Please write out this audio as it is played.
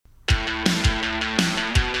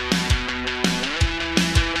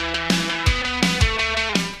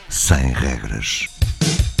sem regras.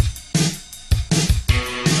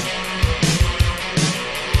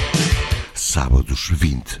 Sábados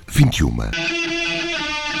 20, 21.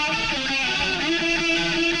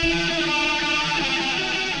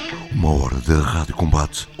 Uma hora de rádio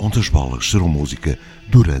combate onde as bolas serão música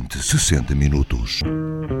durante 60 minutos.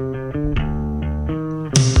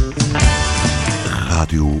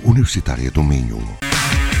 Rádio Universitária do Minho.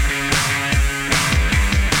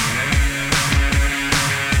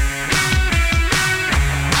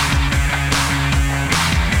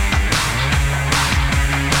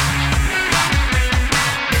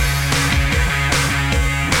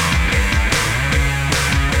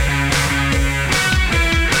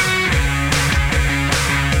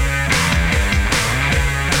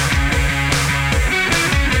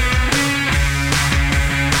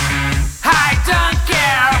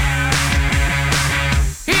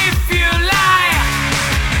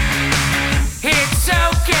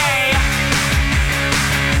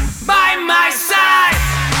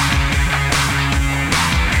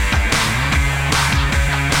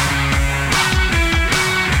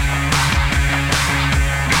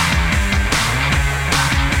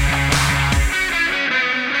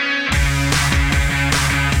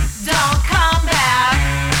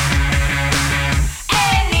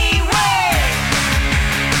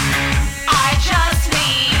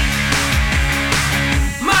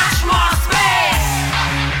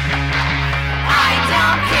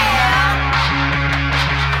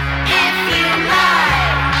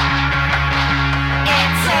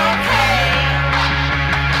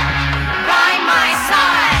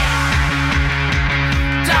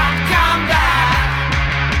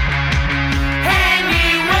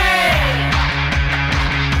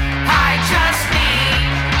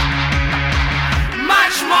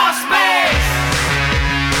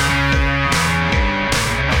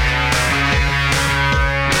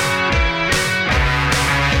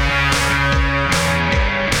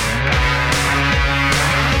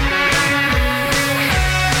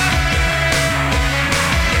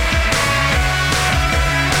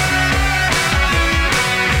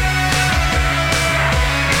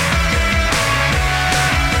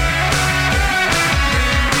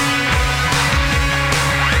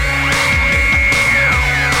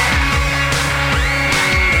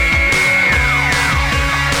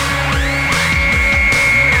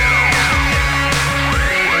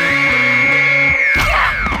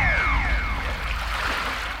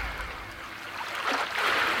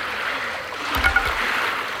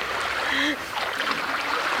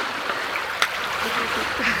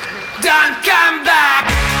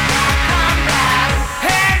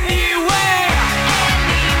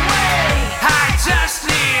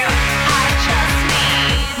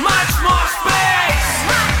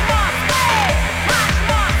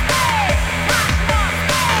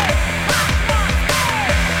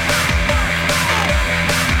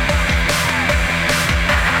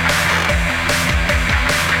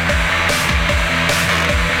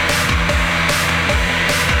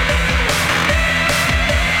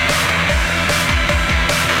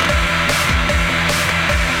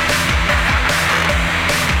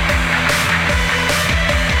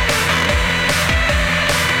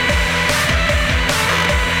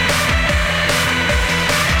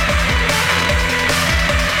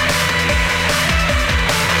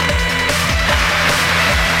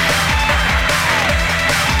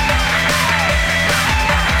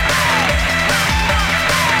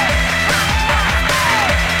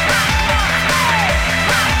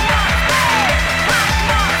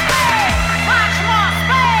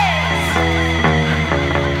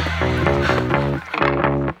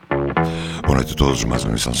 Mais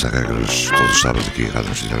uma emissão sem regras, todos os sábados aqui,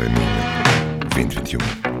 Rádio Universitária do Minho, 2021.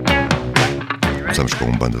 Começamos com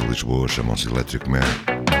uma banda de Lisboa, chamam-se Electric Man.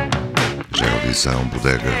 Já é a audição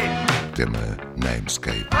Bodega, tema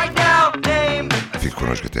Namescape. Fique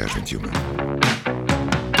connosco até às 21.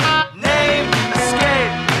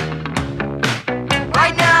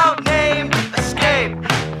 Right now, name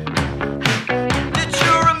escape.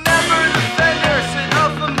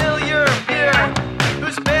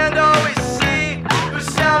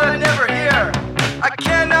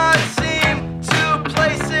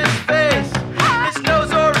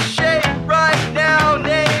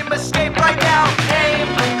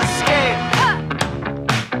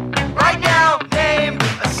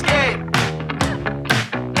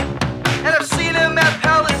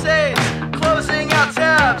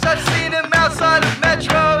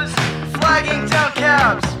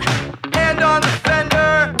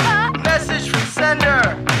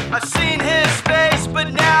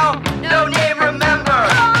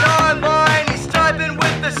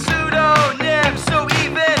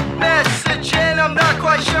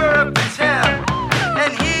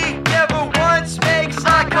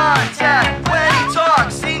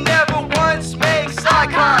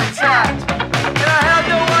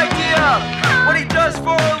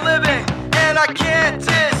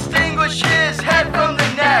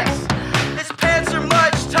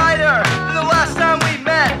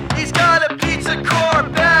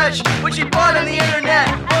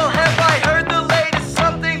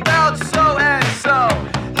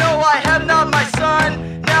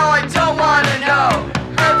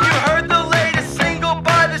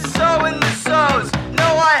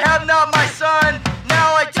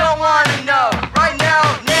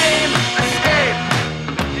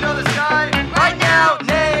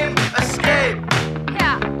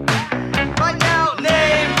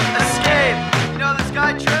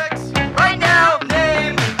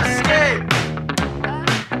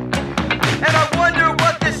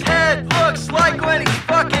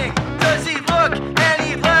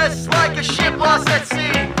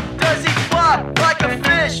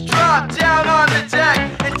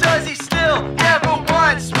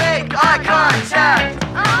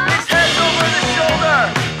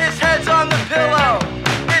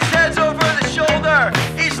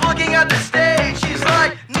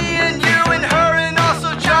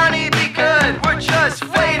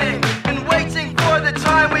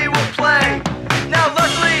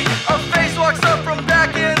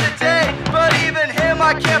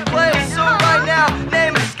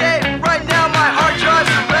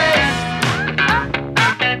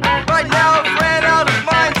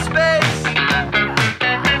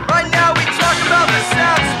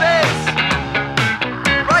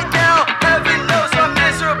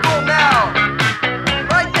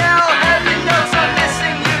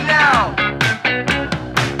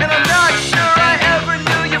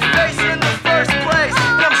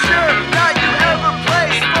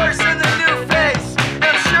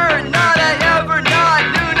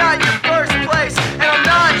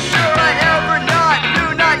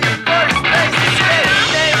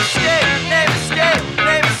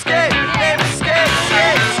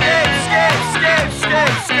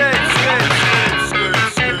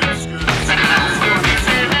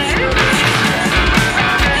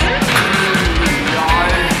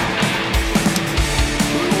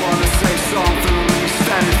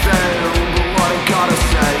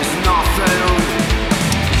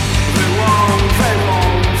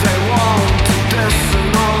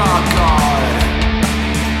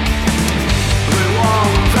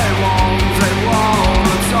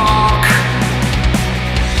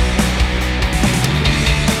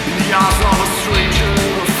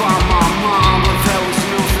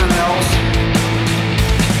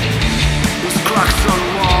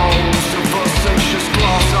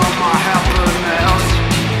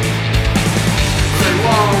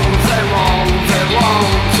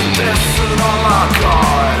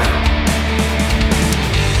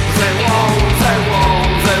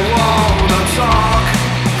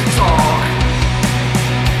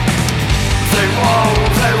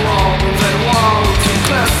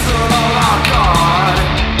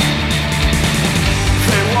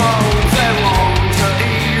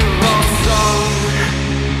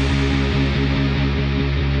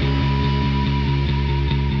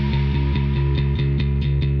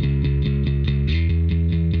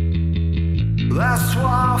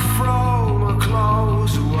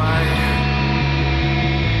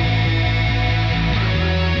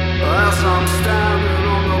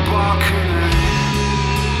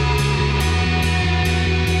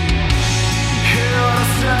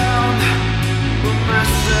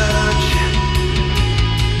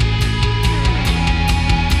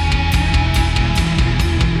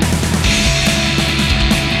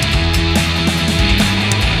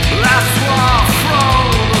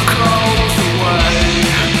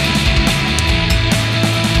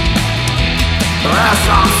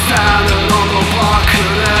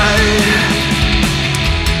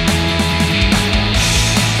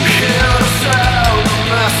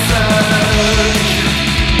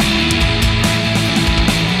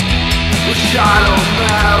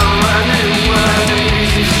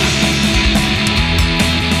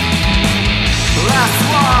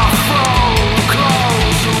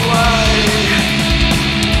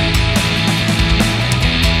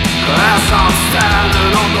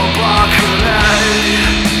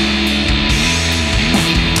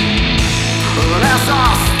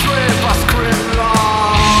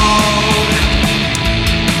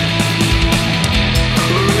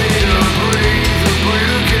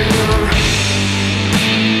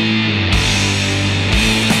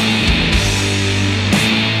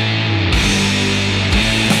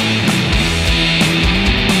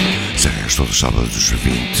 todos os sábados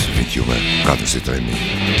 20, 21, cá no CTM.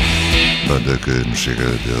 Banda que nos chega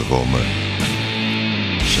de Roma,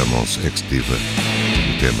 chamam-se EX-DIVA,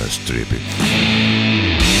 o tema Strip It.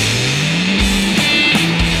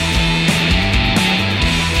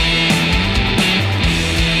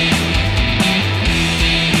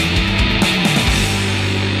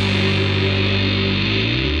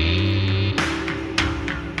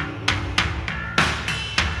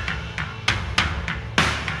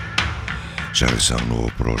 Já lição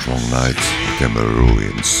novo para os Long Nights, o tema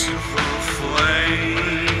Ruins.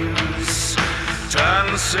 Flames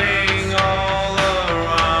dancing all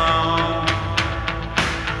around.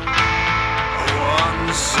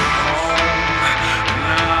 Once a home,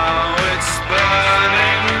 now it's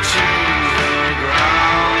burning to the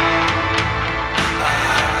ground.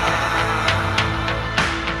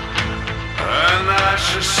 And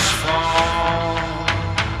ashes fall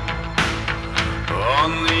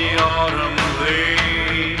on the autumn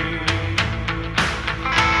leaves,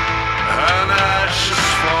 and ashes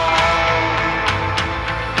fall,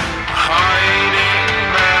 hiding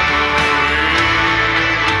memory.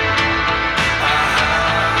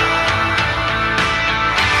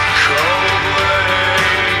 Cold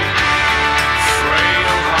blade,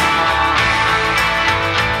 frail heart.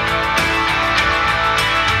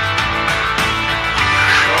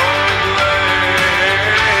 Cold blade, frail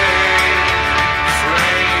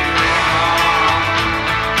heart.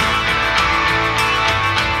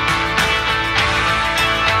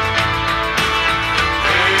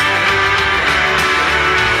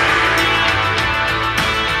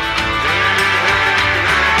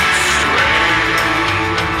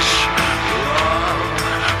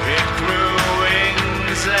 It grew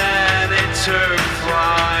wings and it took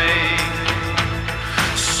flight.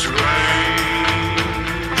 Strange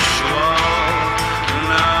love,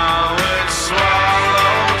 now it's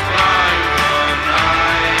swallowed by the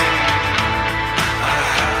night.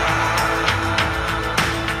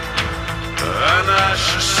 And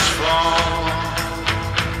ashes fall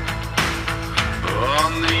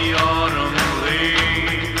on the autumn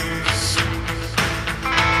leaves,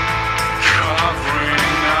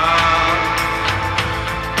 covering up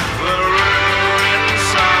the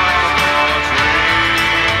ruins of our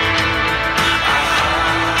dream.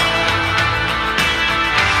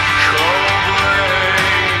 Cold blade,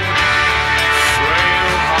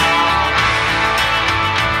 frail heart.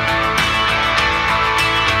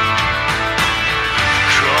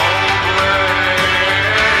 Cold blade,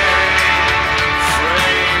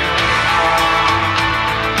 frail heart.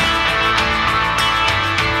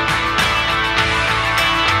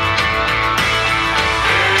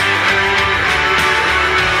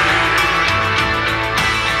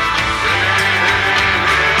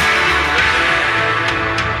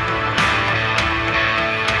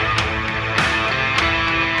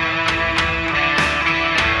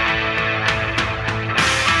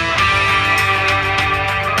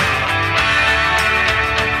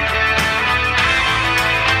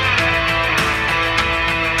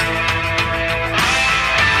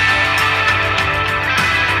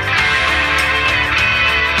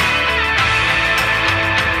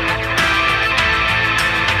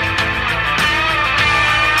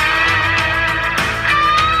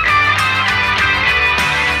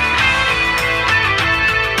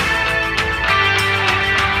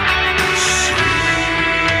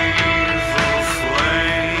 Silver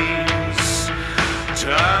flames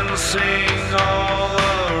dancing all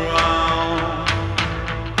around.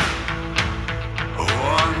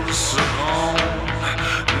 Once a home,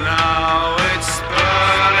 now it's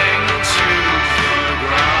burning to the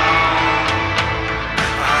ground.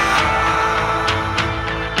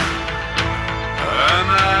 And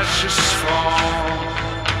ashes fall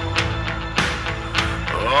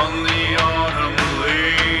on the autumn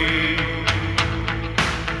leaves,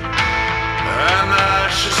 and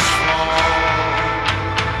ashes fall,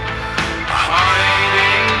 hiding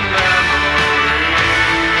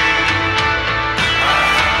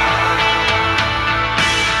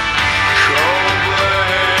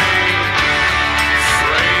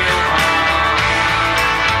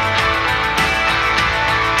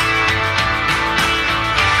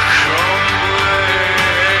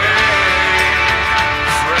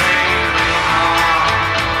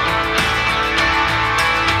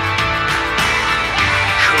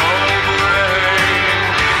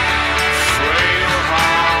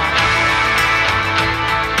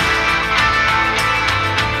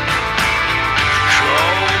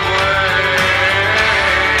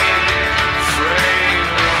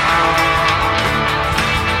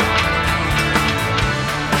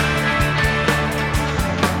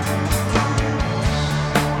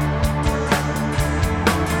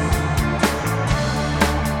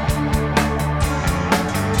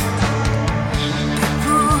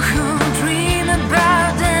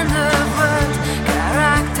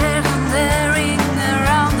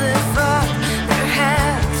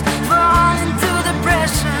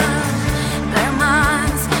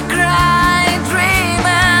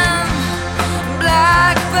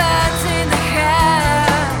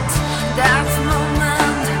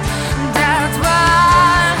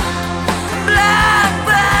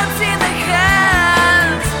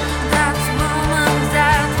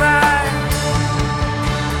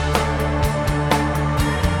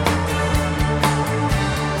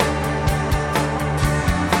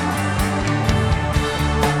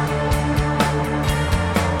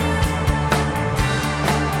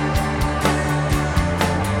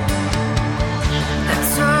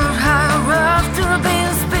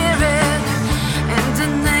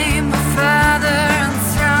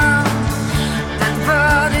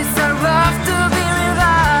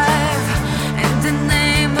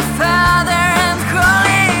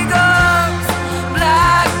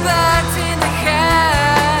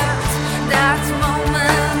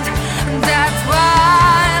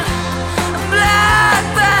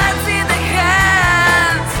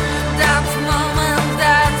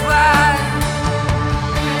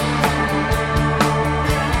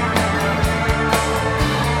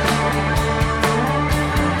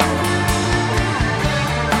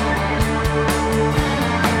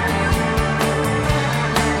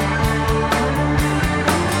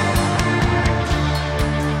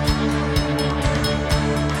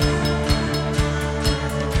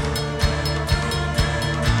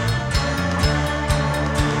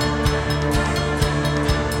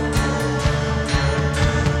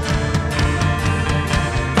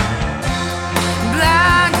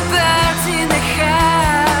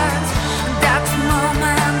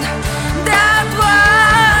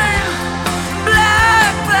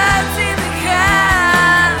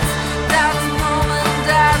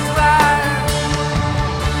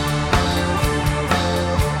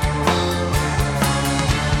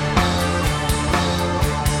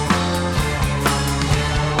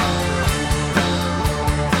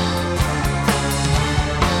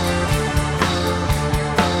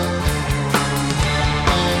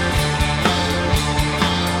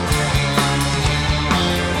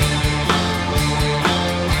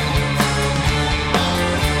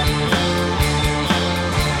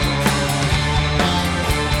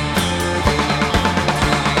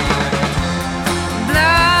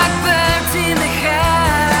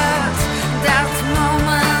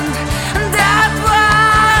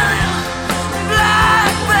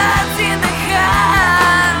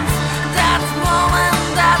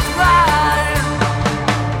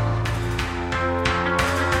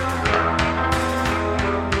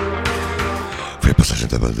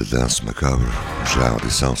banda DANSE MACABRE, já a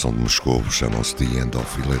audição são de Moscou, chamam-se The End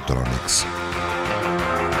of Electronics.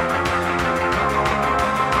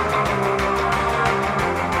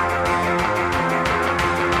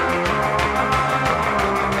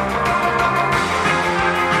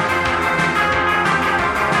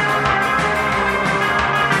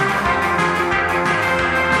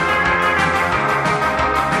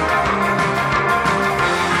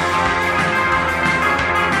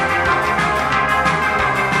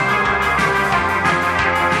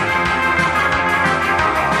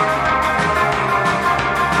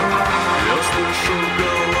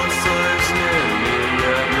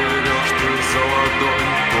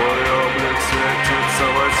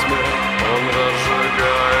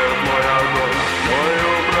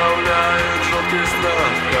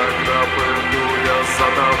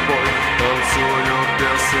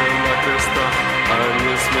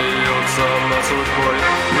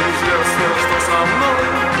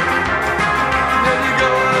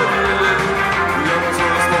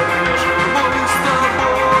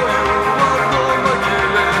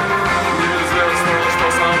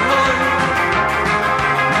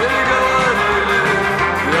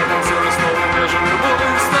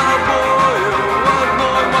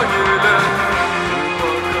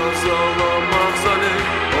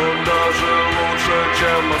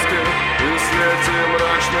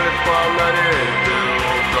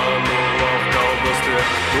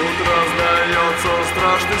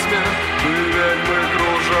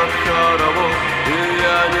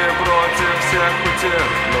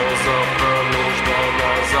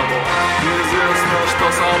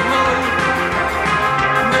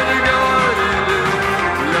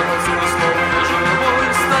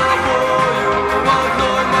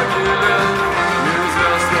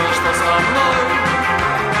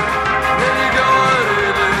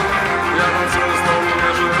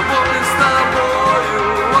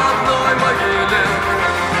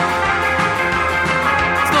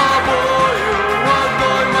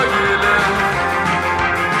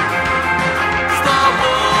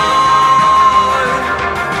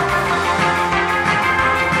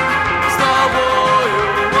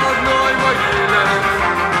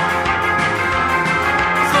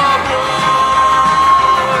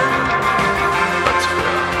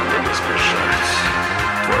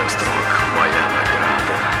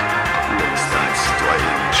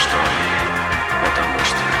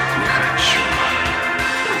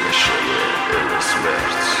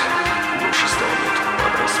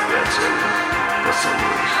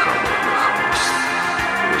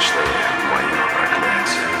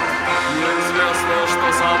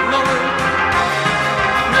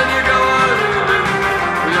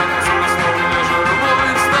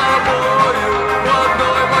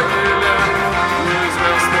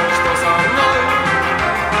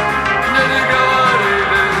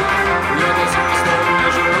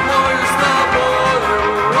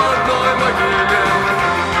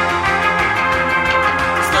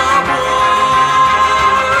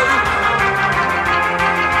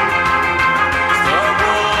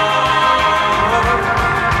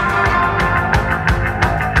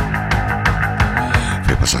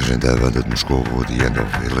 Da banda de Moscou, The End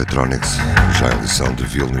of Electronics, já em lição de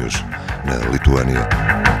Vilnius, na Lituânia,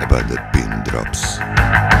 a banda PINDROPS.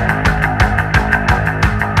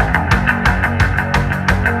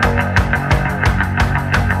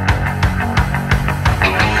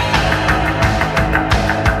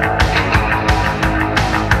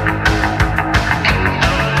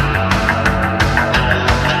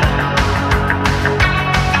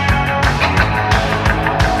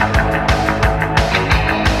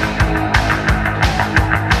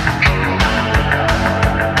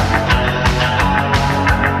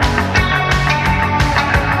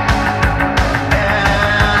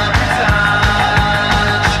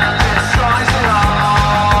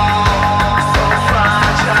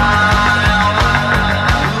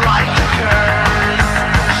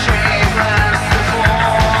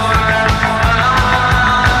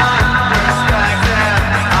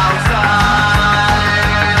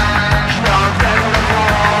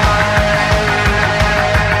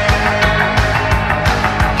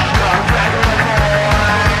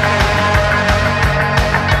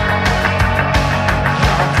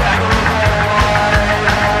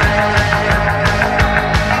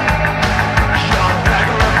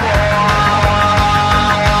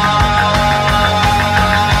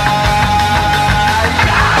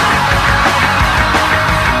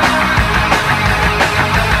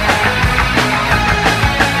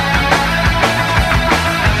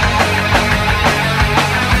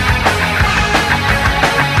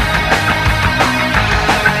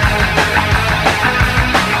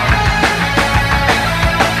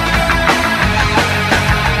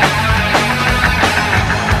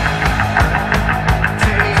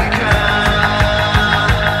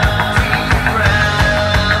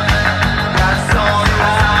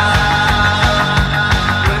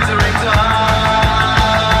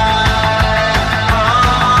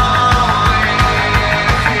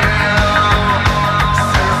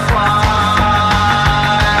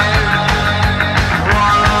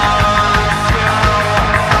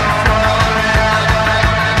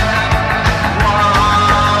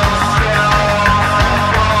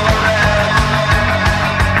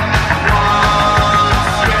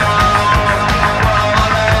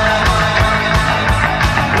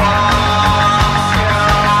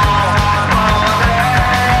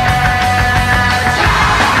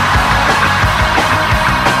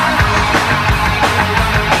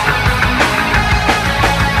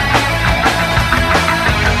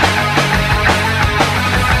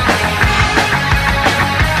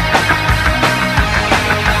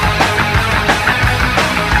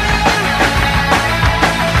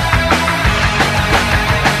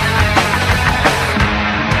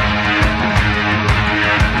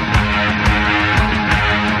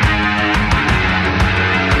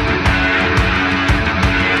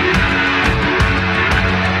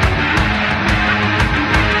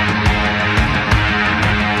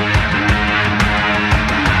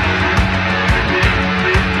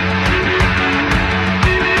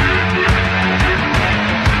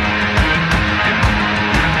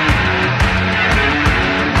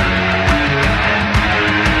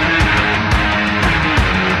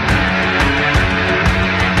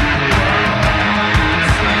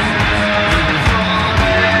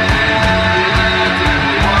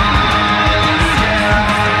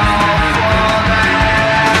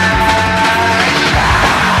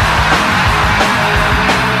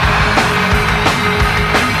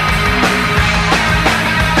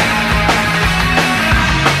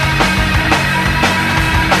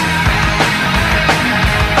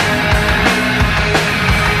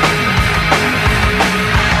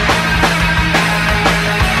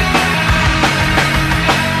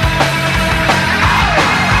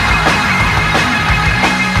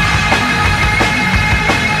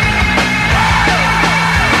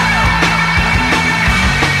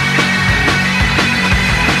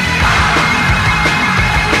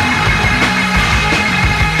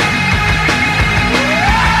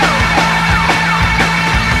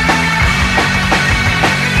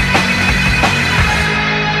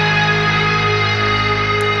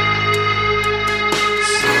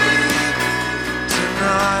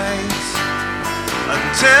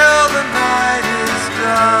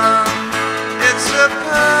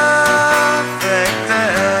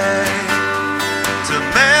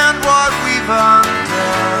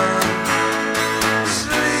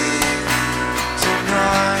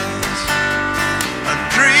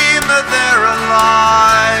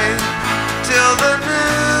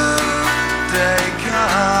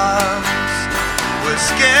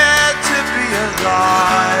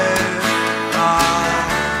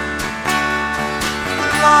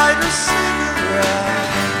 Light a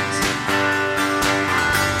cigarette.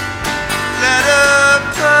 Let a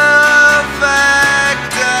perfect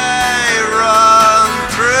day run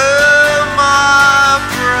through my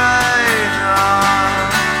brain.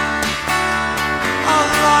 I'll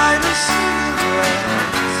light a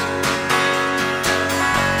cigarette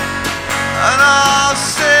and I'll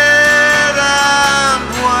sit and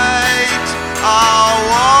wait. I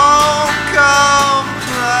won't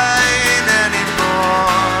complain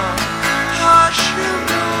anymore. Hush, you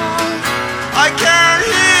know, I can't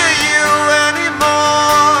hear you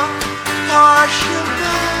anymore. Hush, you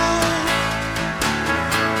know,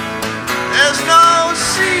 there's no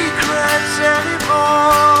secrets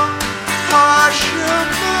anymore. Hush, you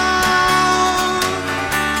know,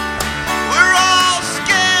 we're all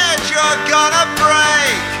scared you're gonna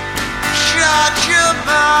break. Shut your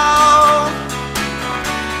mouth.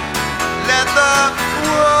 Let the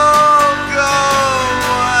world go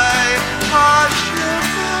away. Hush your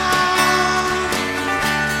mouth.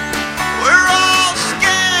 We're all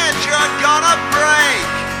scared you're gonna break.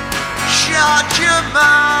 Shut your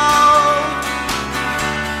mouth.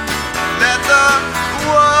 Let the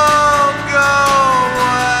world go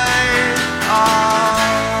away.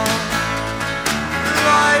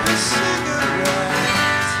 Light a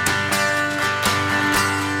cigarette.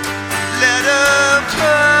 Let a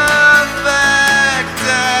perfect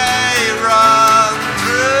day run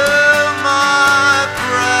through my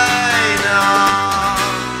brain.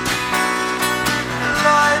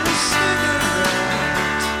 Light a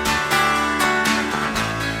cigarette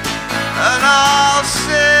and I'll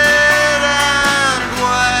sit and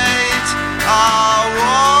wait. I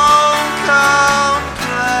won't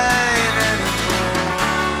complain anymore.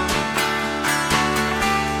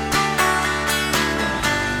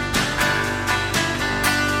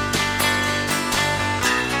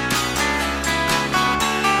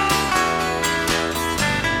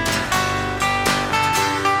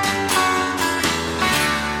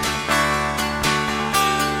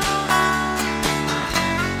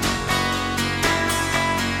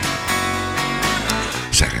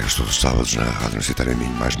 Regras todos os sábados na Rádio Universitária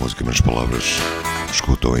Minho. Mais música, menos palavras.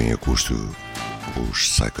 Escutam em acústico os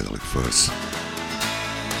Psychedelic Furs.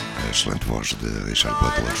 A excelente voz de Richard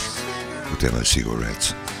Butler. O tema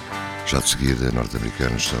Cigarettes. Já de seguida,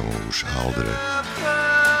 norte-americanos são os AUDRA.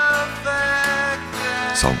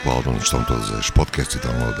 SoundCloud, onde estão todas as podcasts e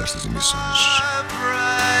download destas emissões.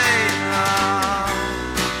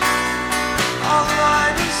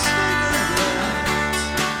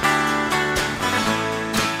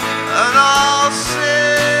 And I'll sit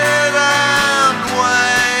and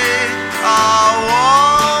wait. I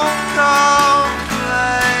won't complain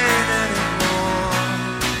anymore.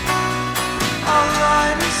 I'll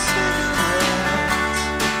light a cigarette.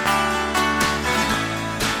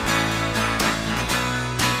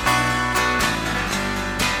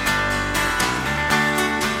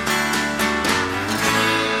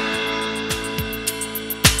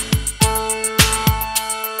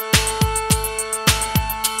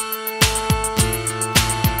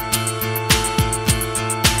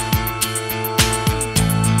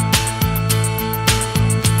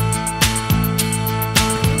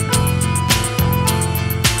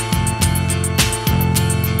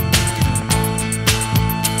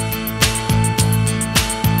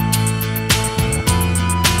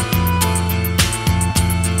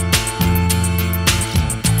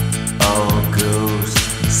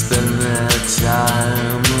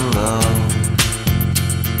 time alone.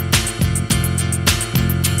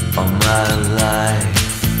 All my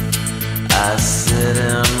life I sit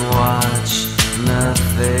and watch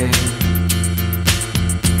nothing.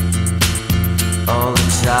 All the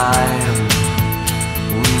time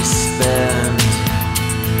we spend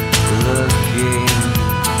looking.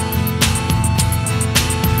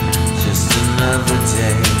 Just another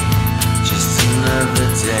day, just another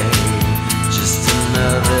day, just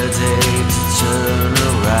another day to turn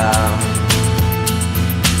around.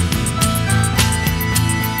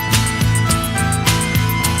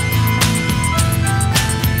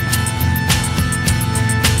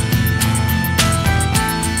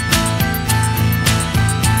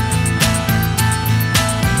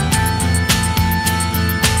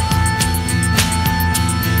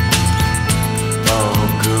 All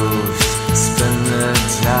ghosts spend their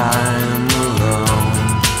time alone.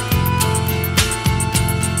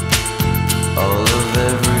 All of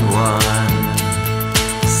everyone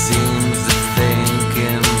seems to think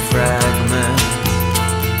in fragments.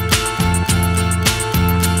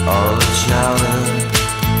 All of childhood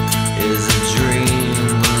is a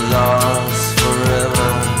dream lost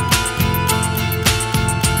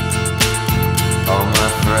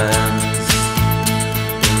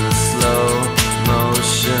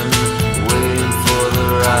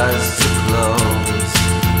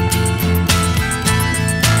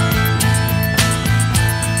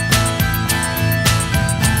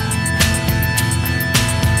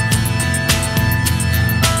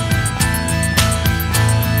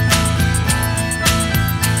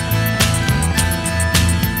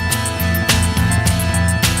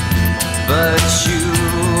but you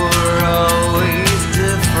were always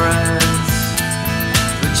different.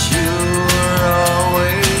 But you were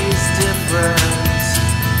always different.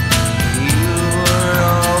 You were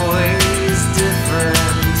always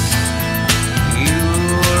different. You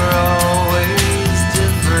were always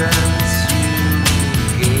different. You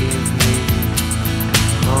gave me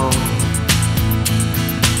hope.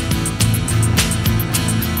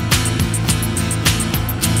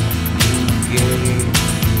 You gave me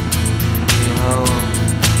hope.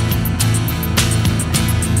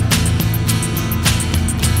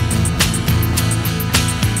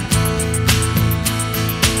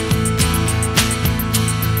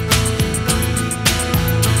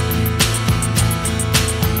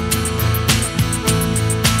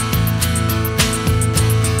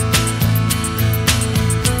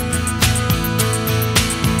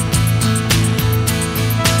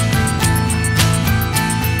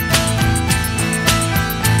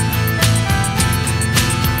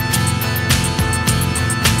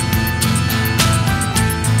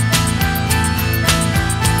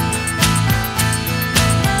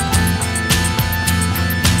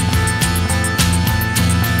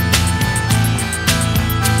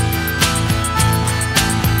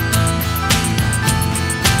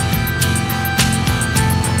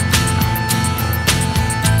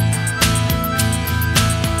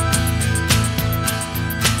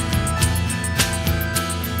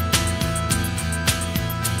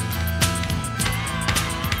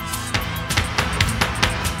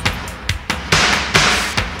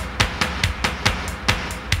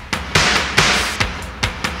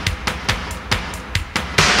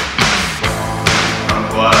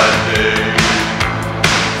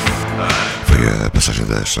 Foi a passagem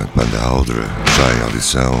da excelente banda AUDRA, já em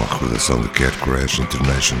audição, a recordação de CARCRASH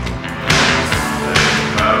International.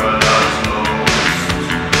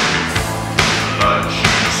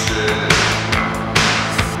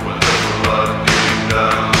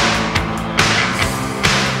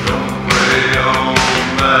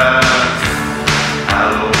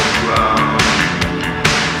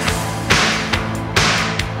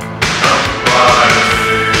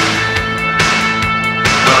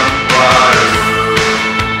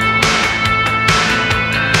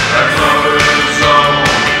 That lover's own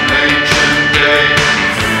nature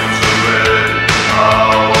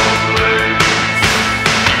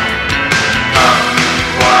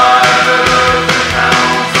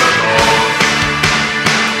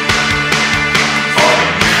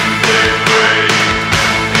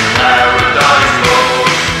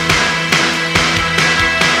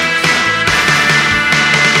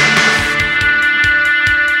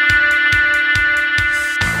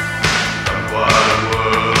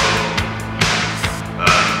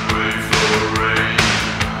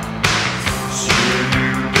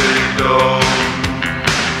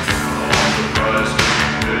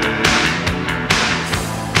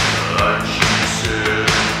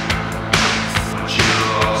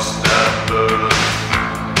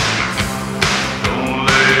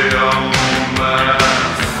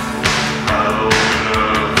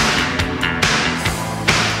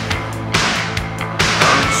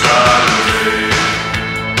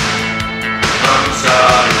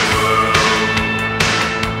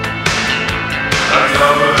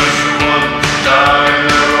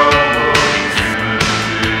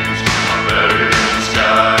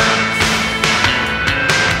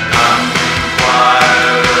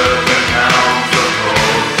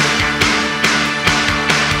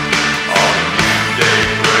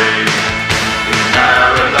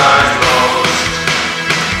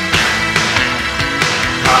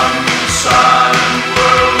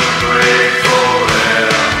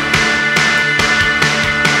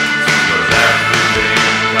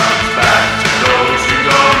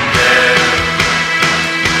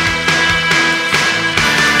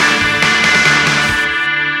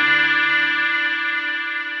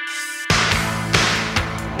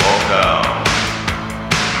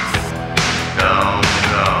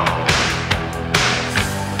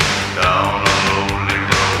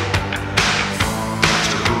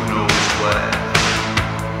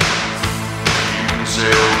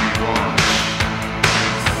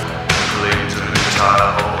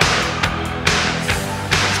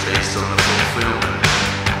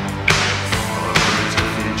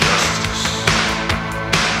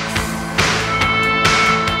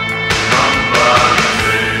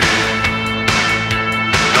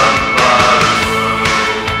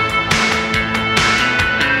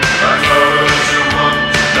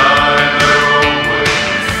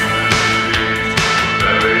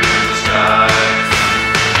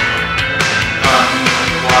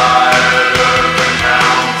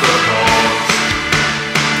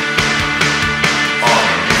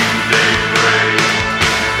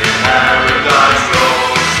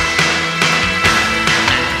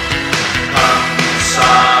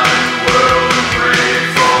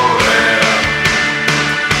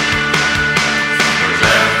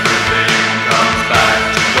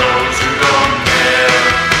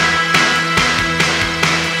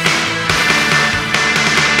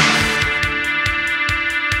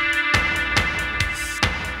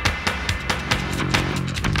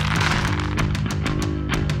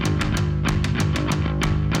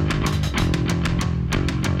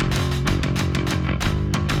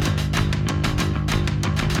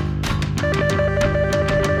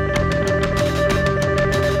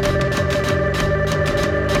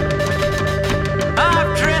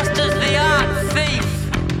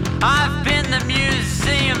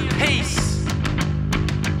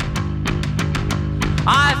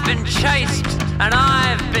been chased and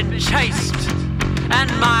I've been chased, and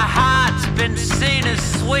my heart's been seen as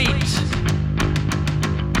sweet.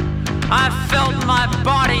 I've felt my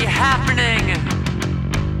body happening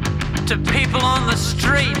to people on the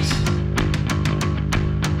street.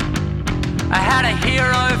 I had a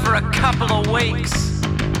hero for a couple of weeks.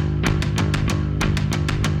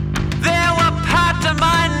 There were parts of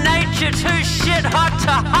my nature too shit hot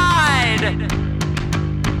to hide.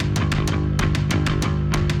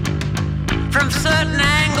 From certain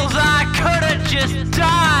angles I could have just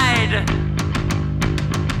died.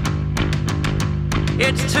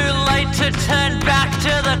 It's too late to turn back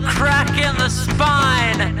to the crack in the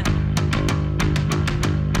spine.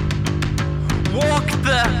 Walk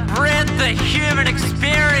the breadth of human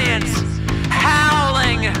experience,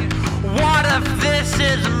 howling, what if this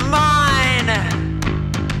is mine?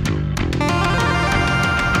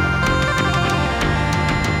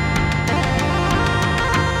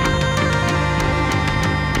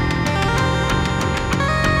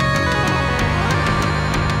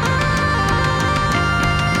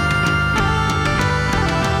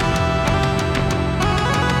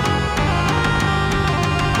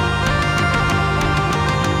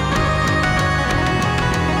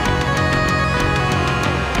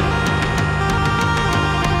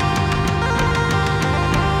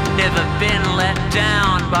 Never been let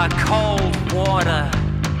down by cold water.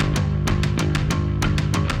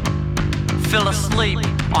 Fell asleep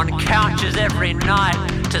on couches every night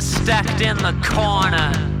to stacked in the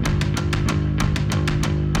corner.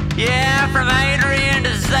 Yeah, from Adrian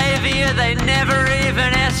to Xavier, they never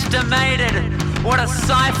even estimated what a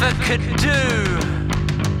cipher could do.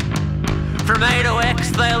 From A to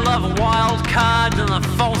X, they love wild cards and the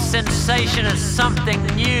false sensation of something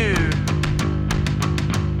new.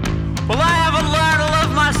 Well, I haven't learned to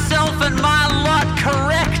love myself and my lot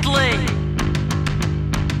correctly.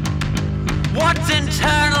 What's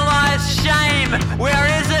internalized shame? Where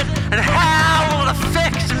is it? And how will it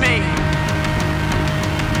affect me?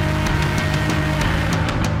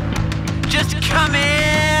 Just come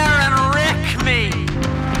here and wreck me.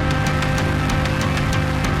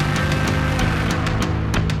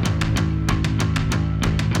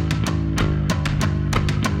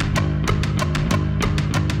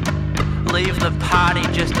 Leave the party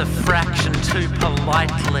just a fraction too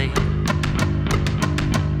politely.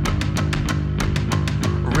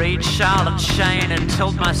 Read Charlotte Shane and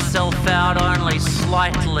tilt myself out only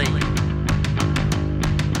slightly.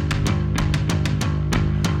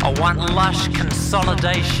 I want lush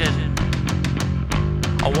consolidation.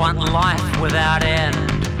 I want life without end.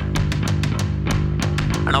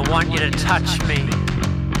 And I want you to touch me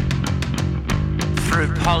through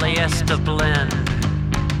polyester blend.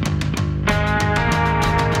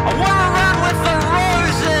 I wanna run with the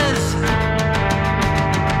roses.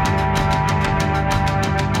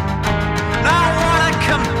 I wanna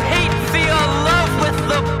compete for your love with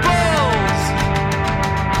the bulls.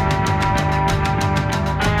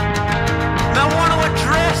 I want to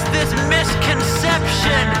address this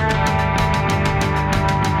misconception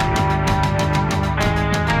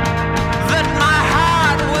that my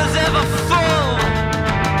heart was ever full.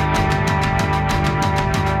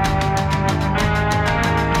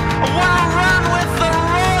 I wanna run with the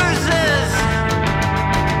roses.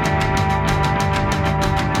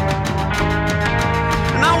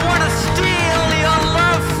 And I wanna steal your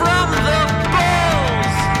love from the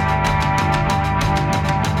bulls.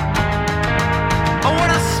 I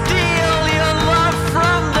wanna steal your love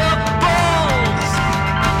from the bulls.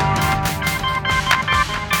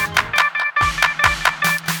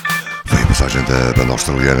 Foi a passagem da banda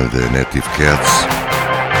australiana de Native Cats,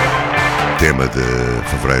 tema de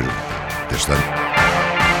fevereiro deste ano.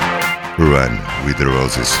 Run with the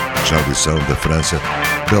Roses, já a audição da França,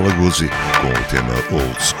 Bela Goosy, com o tema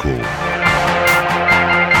Old School.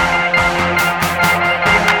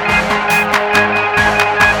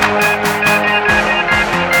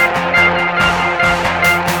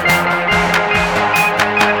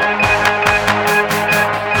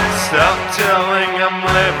 Stop telling I'm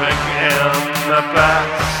living in the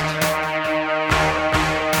past.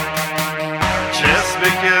 Just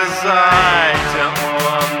because I don't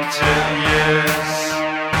want to use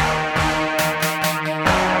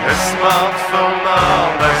a smartphone, all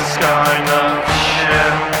this kind of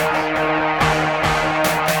shit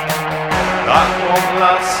that won't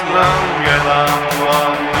last longer than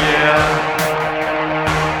 1 year.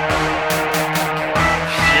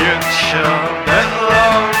 Future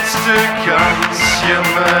belongs to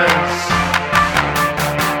consumers.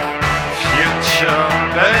 Future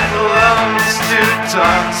belongs to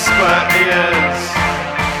taxpayers.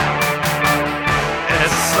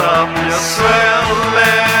 It's obviously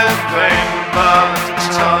living bad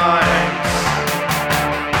times,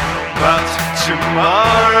 but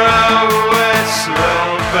tomorrow it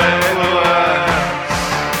will be worse.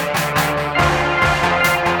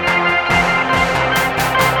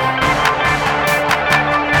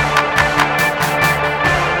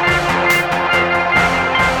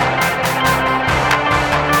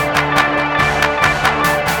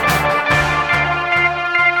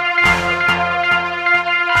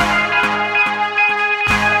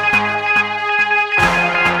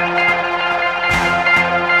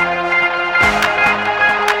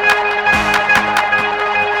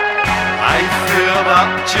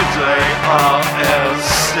 Today all is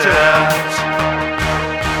dead.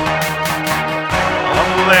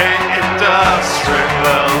 Only industry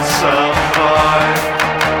will survive,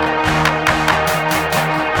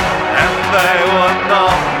 and they were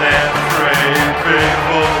not near free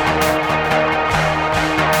people.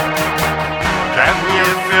 Can you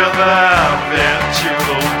feel their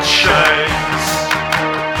virtual chains?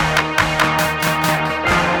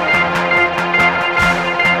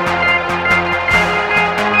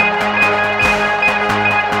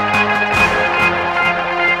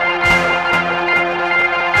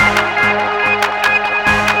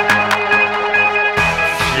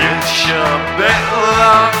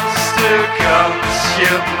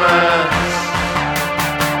 Consumers,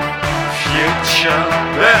 future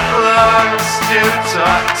belongs to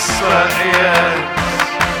taxpayers.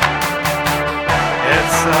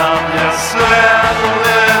 It's obviously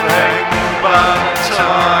living bad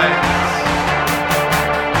times,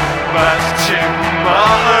 but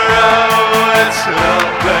tomorrow it will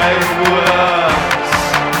be worse.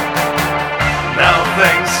 Now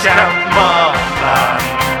things count more than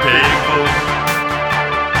people.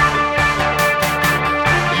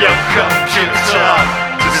 Your computer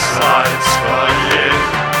decides for you.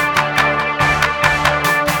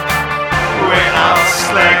 We are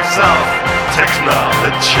slaves of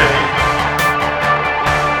technology.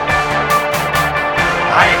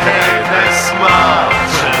 I hate this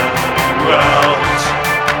modern world.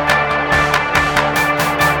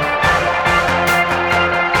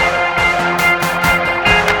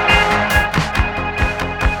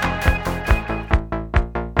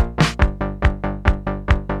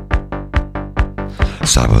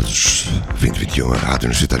 Sábados, 2021, a Rádio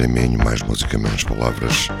Universitária Minho, mais música, menos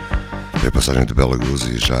palavras. É a passagem de Bela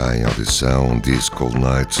Goosy já em audição, This Cold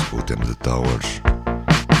Night, o tema de Towers.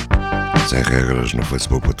 Sem regras no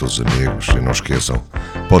Facebook para todos os amigos. E não esqueçam,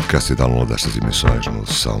 podcast e download destas emissões no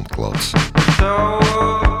SoundCloud.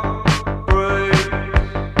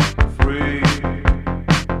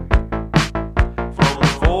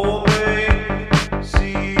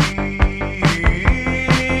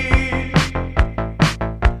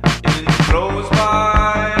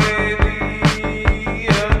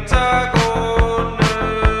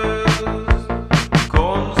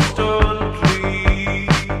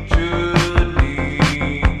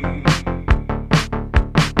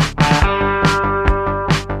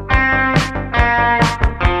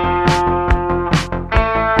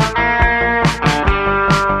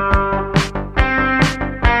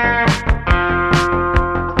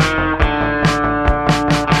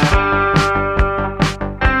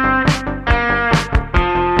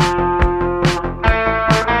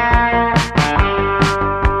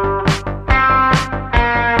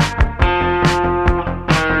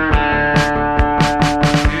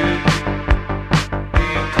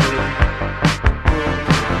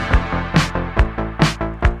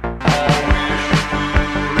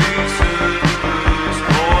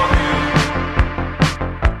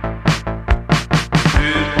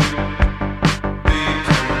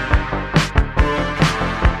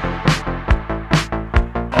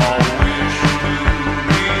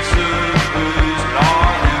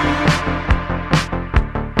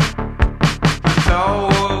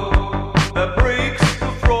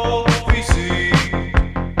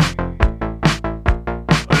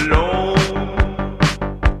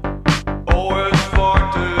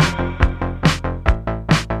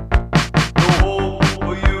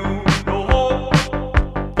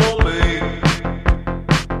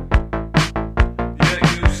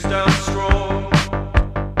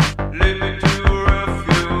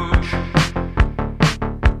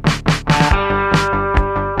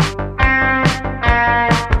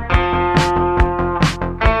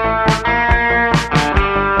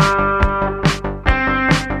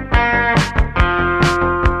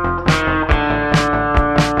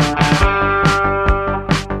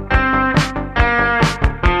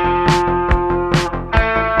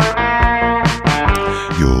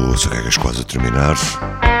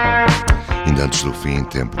 Ainda antes do fim,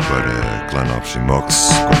 tempo para Clan of XYMOX,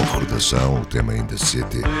 com uma recordação, o tema ainda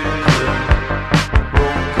City.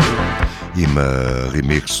 E uma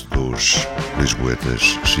remix dos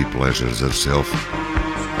lisboetas She Pleasures Herself,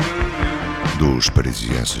 dos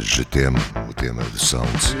parisienses Je T'aime, o tema de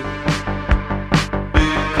Sounds.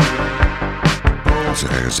 As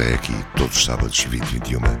Regras é aqui todos os sábados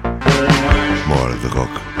 20-21. Uma hora de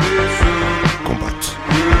rock. Combate.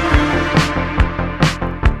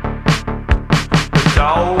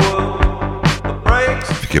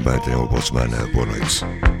 Fiquem bem, tenham uma boa semana. Boa noite.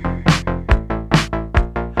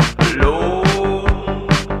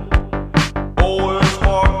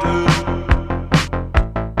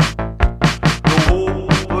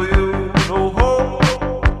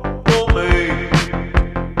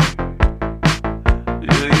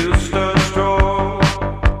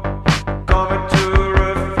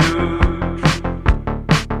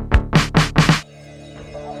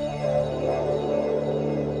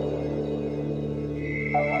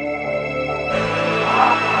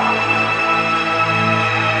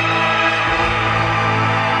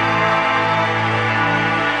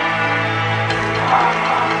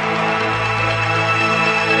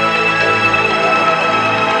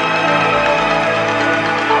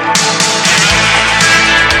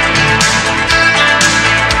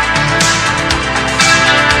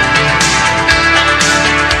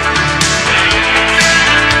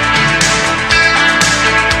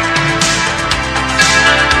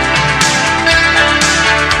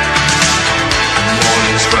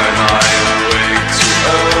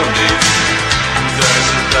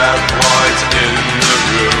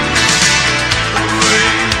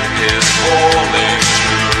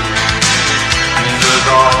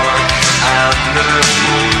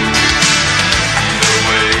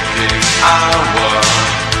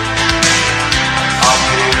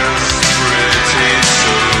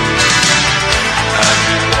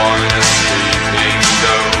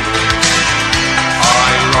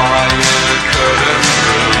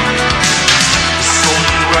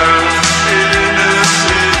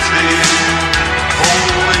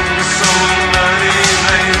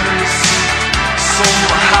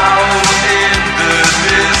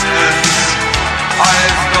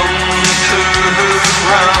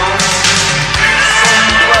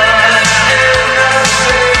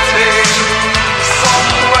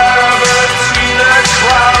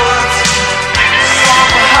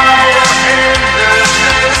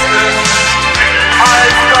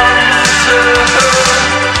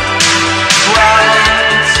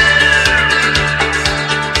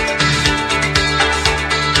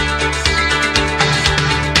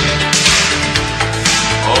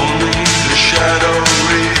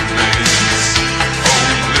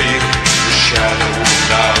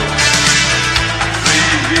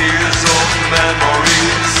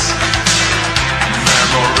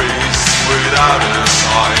 Without a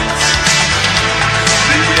sight,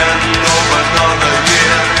 the end of another